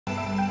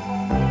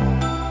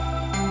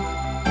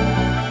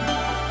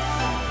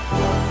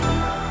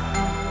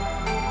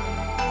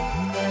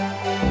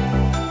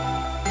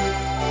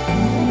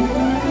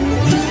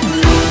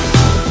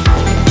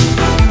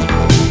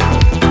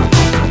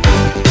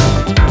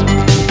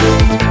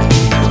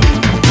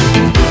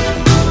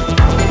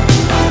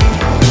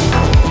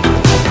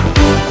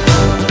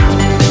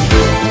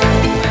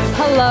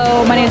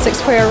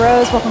26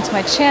 Torierobot. Welcome to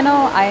my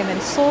channel. I am in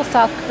Seoul,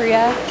 South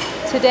Korea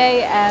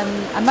today, and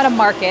I'm at a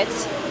market,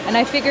 and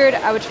I figured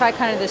I would try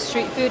kind of the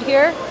street food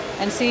here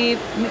and see,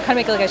 kind of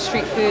make like a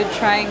street food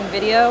trying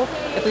video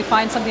if we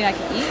find something I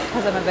can eat,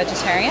 because I'm a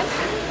vegetarian.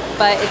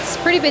 But it's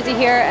pretty busy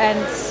here, and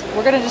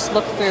we're gonna just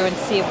look through and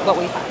see what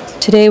we find.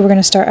 Today we're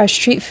gonna start our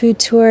street food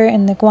tour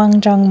in the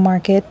Gwangjan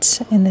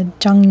Market in the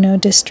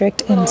Jangno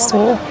district in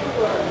Seoul.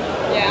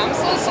 Yeah, I'm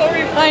so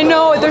sorry. I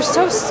know, they're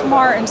so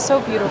smart and so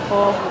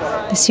beautiful.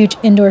 This huge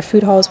indoor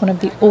food hall is one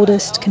of the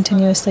oldest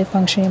continuously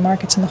functioning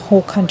markets in the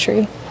whole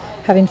country,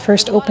 having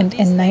first opened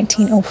in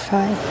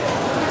 1905.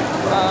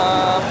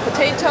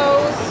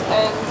 Potatoes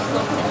and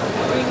some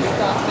green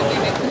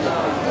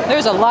stuff.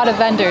 There's a lot of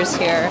vendors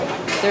here.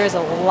 There's a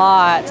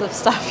lot of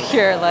stuff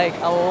here, like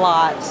a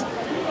lot.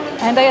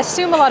 And I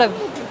assume a lot of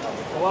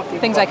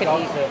things I could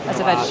eat as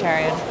a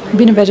vegetarian.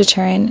 Being a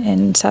vegetarian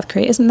in South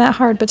Korea isn't that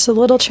hard, but it's a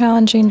little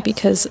challenging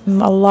because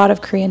a lot of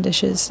Korean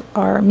dishes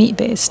are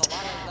meat-based.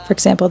 For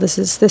example, this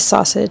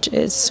sausage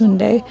is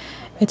sundae.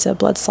 It's a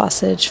blood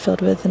sausage filled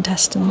with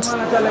intestines.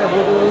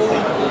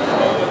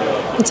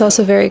 It's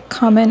also very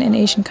common in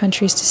Asian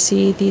countries to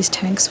see these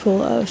tanks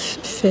full of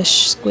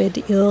fish,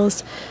 squid,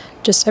 eels,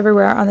 just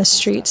everywhere on the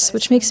streets,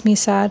 which makes me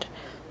sad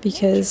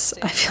because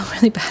I feel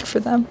really bad for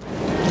them.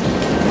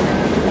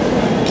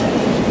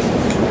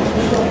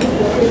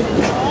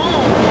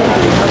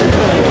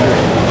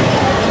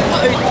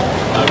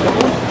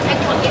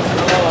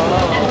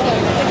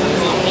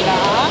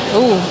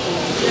 Ooh.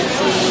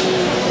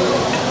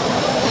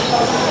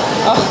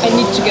 Oh, I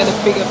need to get a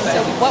bigger bag.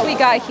 So what we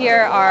got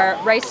here are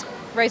rice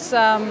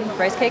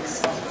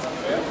cakes.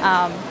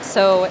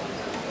 So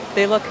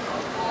they look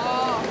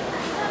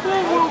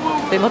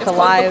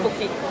alive.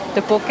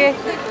 The poke.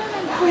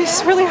 Oh,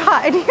 it's really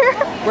hot in here.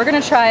 We're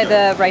gonna try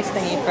the rice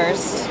thingy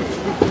first.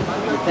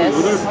 This.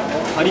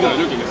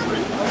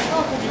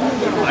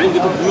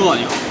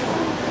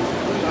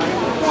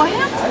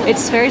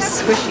 It's very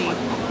squishy.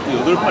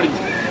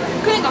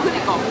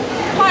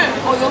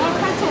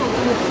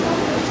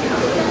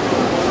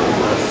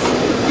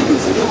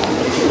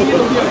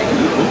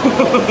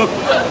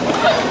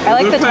 I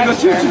like the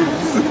texture.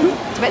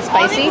 It's a bit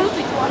spicy.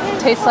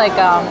 Tastes like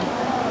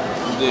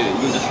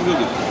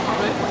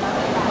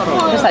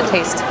what does that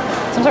taste?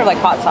 Some sort of like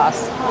hot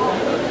sauce.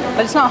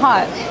 But it's not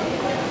hot.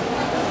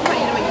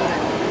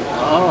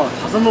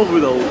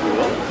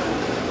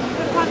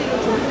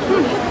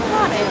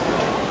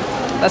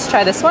 Let's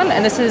try this one,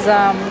 and this is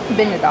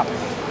binnudok.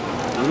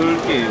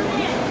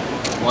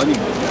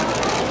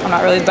 I'm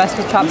not really the best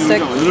with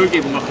chopsticks. I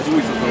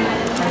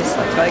just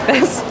like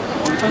this.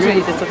 I'm just gonna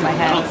eat this with my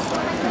hands.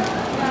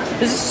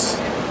 This is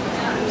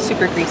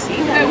super greasy.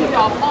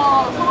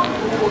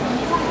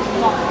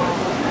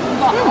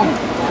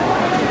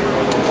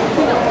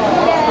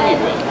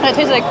 It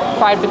tastes like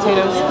fried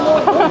potatoes.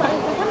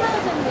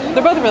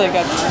 They're both really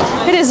good.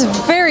 It is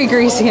very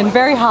greasy and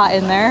very hot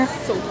in there.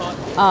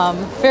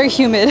 Very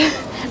humid.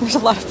 There's a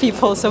lot of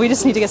people, so we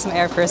just need to get some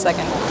air for a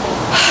second.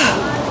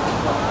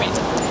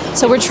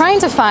 So we're trying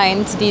to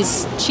find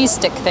these cheese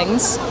stick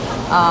things.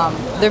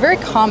 They're very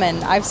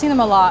common. I've seen them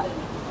a lot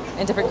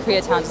in different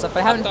Koreatowns and stuff,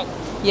 but I haven't. Hot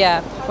dog.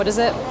 Yeah. What is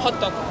it? Hot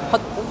dog.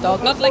 Hot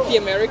dog. Not like the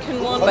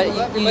American one, but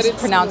you just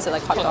pronounce it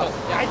like hot dog.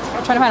 Yeah.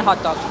 I'm trying to find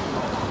hot dog.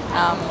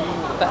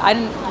 But I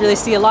didn't really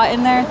see a lot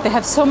in there. They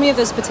have so many of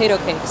those potato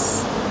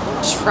cakes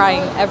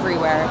trying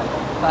everywhere.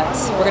 But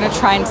we're gonna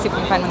try and see if we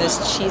can find one of those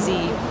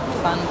cheesy,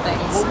 fun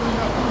things.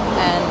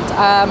 And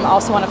I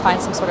also want to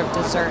find some sort of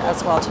dessert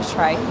as well to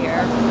try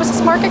here. What's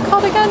this market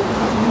called again?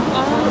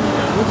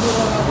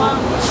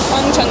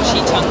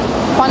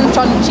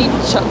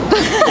 Gwangjan.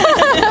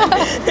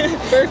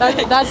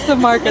 That's the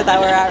market that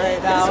we're at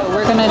right now. So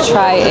we're gonna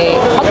try a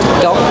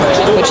hot dog,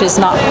 which is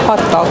not hot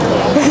dog.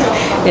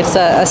 It's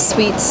a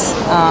sweet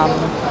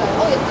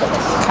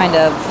kind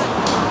of.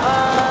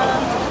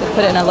 They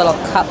put it in a little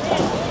cup,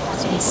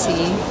 as you can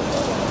see.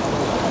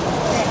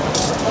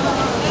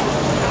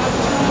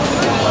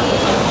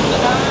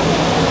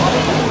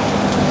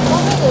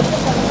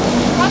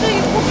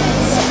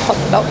 Hot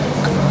dog.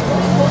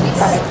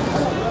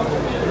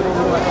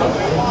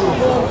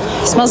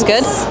 Smells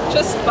good.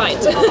 Just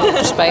bite.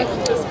 Just bite.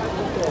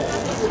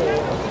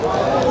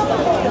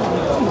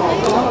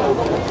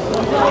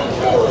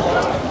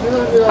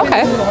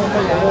 Okay.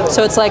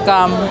 So it's like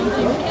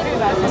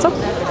what's up?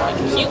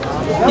 You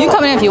can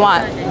come in if you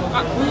want.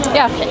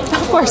 Yeah,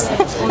 of course.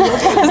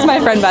 This is my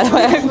friend, by the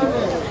way.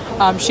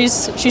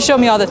 She showed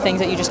me all the things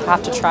that you just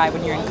have to try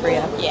when you're in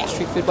Korea,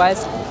 street food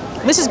wise.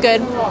 This is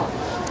good.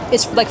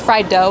 It's like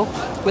fried dough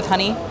with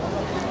honey,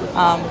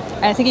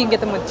 and I think you can get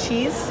them with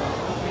cheese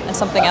and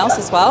something else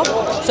as well.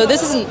 So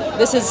this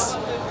is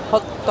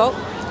hot dog.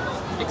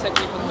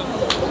 Exactly.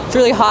 It's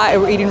really hot.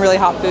 We're eating really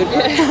hot food.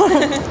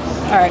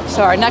 All right.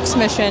 So our next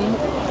mission: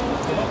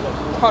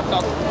 Hot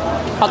dog.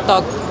 Hot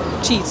dog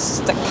cheese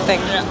stick thing.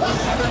 Yeah.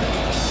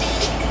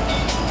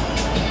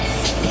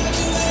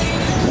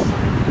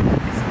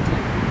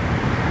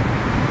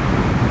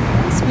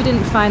 we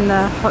didn't find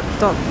the hot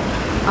dog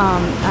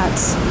at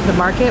the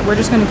market. We're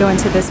just going to go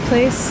into this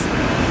place.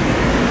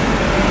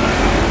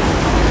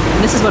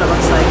 And this is what it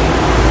looks like.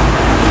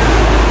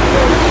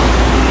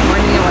 We're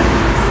going to get one.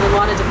 There's a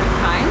lot of different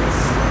kinds.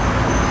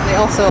 They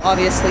also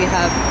obviously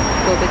have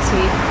boba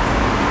tea.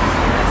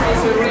 That's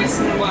also the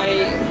reason why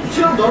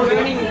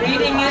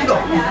reading it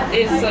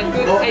is a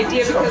good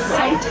idea, because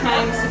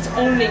sometimes it's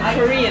only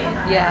Korean.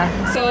 Yeah.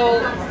 So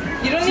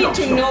you don't need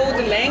to know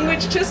the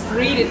language, just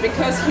read it,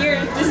 because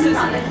here this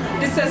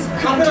says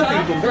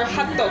gwangjang or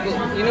hot dog.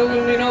 You know,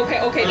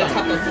 okay, that's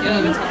hot dog. You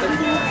know, it's hot dog.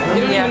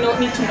 You don't even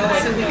need to know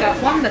it. So we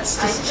got one that's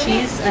just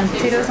cheese and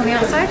potatoes on the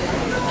outside,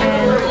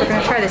 and we're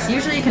gonna try this.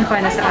 Usually you can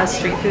find this as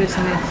street food,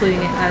 so I'm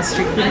including it as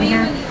street food in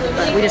here.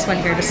 But we just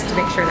went here just to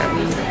make sure that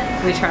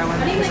we try one,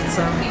 because it's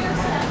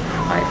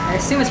I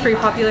assume it's pretty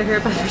popular here,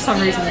 but for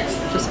some reason it's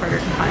just harder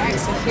to find. Alright,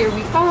 so here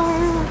we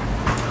are.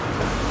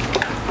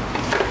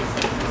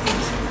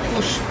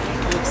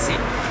 Let's see.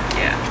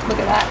 Yeah. Look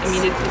at that.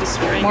 Immediately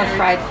destroying More everything.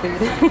 fried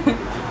food.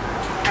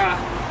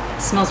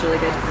 It smells really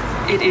good.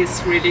 It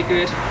is really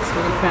good. So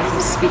we're gonna put on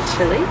some sweet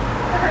chili.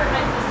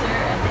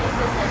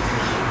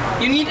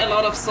 You need a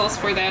lot of sauce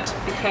for that,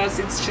 because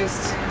it's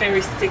just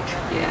very thick.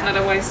 Yeah.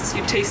 Otherwise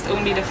you taste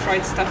only the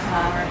fried stuff.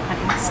 Our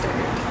honey mustard.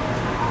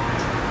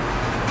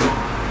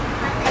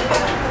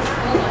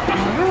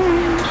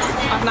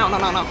 No.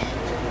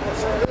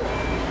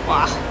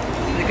 Wow. Is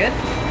it good?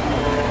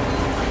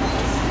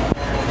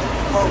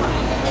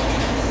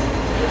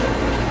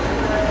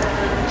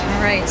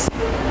 Alright.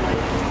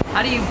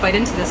 How do you bite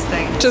into this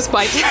thing? Just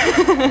bite.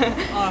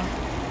 Oh.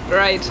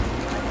 Right.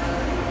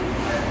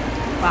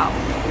 Wow.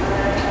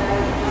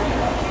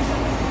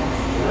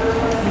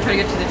 I'm trying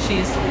to get to the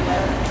cheese.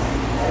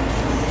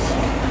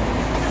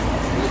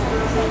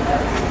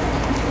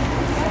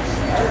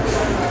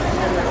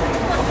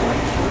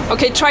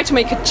 Okay, try to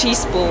make a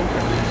cheese ball.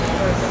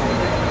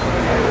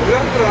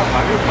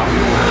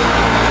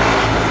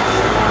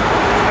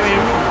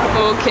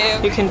 Okay,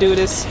 you can do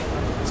this.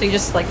 So you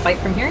just like bite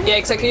from here? Yeah,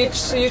 exactly.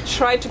 So you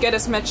try to get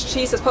as much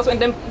cheese as possible,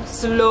 and then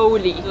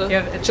slowly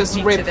just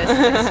rip. To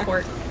this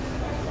sport.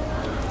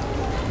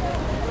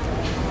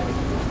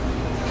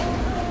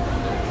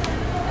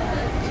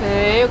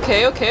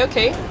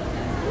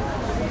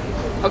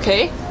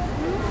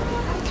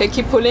 Okay,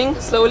 keep pulling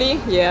slowly.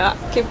 Yeah,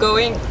 keep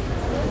going.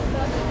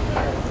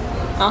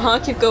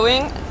 Keep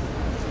going.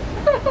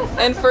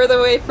 And further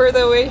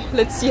away.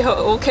 Let's see how,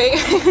 okay.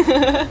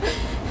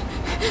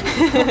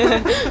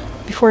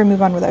 Before we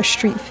move on with our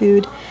street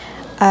food,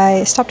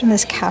 I stopped in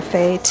this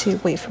cafe to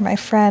wait for my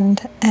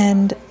friend,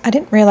 and I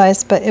didn't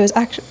realize, but it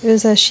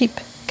was a sheep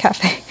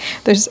cafe.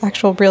 There's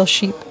actual real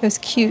sheep. It was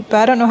cute, but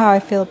I don't know how I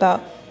feel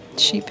about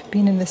sheep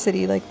being in the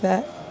city like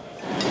that.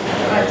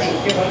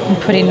 I'm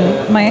putting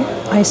my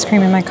ice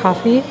cream in my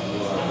coffee.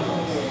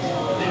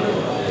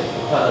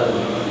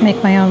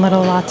 Make my own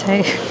little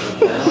latte.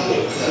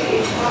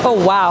 Oh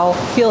wow,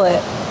 feel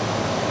it.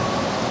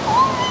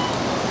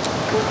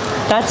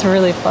 That's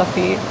really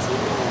fluffy.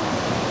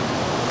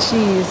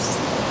 Jeez.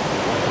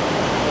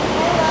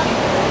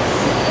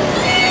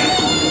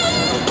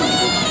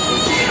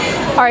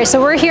 Alright,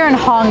 so we're here in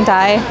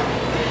Hongdae,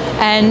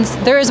 and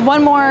there is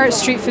one more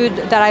street food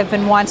that I've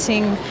been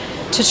wanting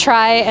to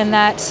try, and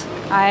that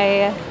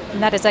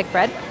is egg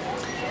bread.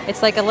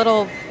 It's like a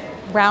little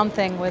round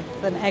thing with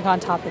an egg on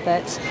top of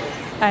it.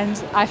 And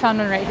I found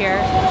one right here.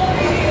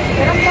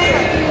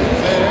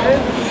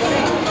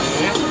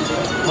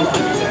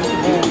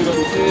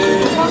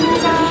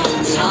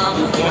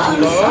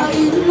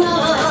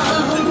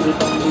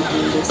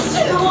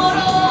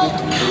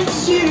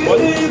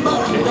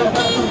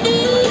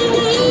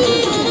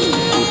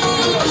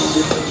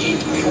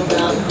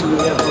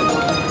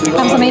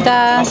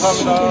 감사합니다.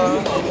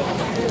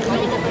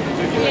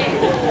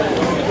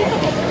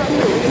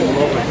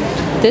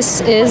 This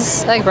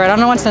is egg bread. I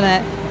don't know what's in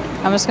it.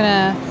 I'm just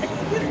gonna.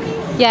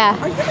 Yeah.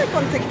 Are you like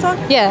on TikTok?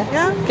 Yeah.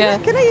 Yeah?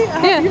 Can I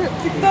have your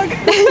TikTok?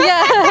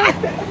 Yeah.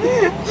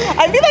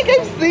 I feel like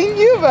I've seen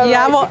you, but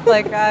Yeah,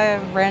 like, I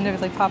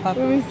randomly pop up.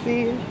 let me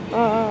see.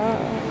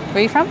 Where are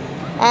you from?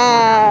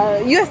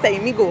 USA,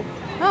 Migo.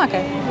 Oh,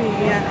 okay.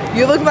 Yeah.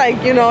 You look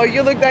like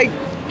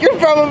you're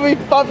probably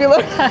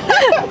popular.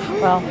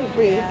 Well,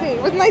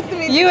 It was nice to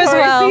meet you. you as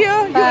Sorry, well. See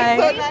you. Bye.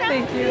 You look so nice.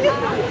 Thank you.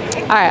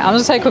 All right, I'm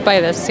just gonna take a quick bite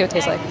of this, see what it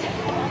tastes like.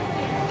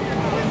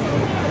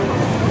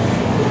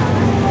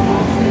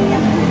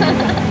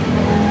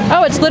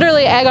 Oh, it's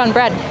literally egg on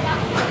bread.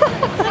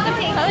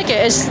 I like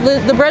it.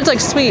 The bread's like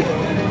sweet.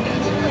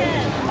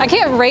 I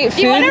can't rate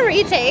food. Do you want to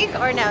retake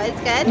or no? It's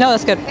good? No,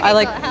 that's good. Okay, I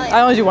like. cool. Hell yeah.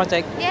 I only do one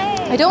take. Yay.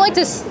 I don't like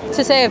to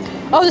say,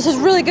 oh, this is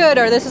really good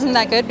or this isn't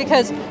that good,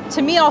 because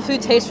to me all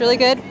food tastes really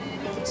good.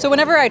 So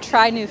whenever I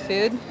try new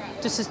food,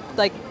 just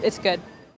like it's good.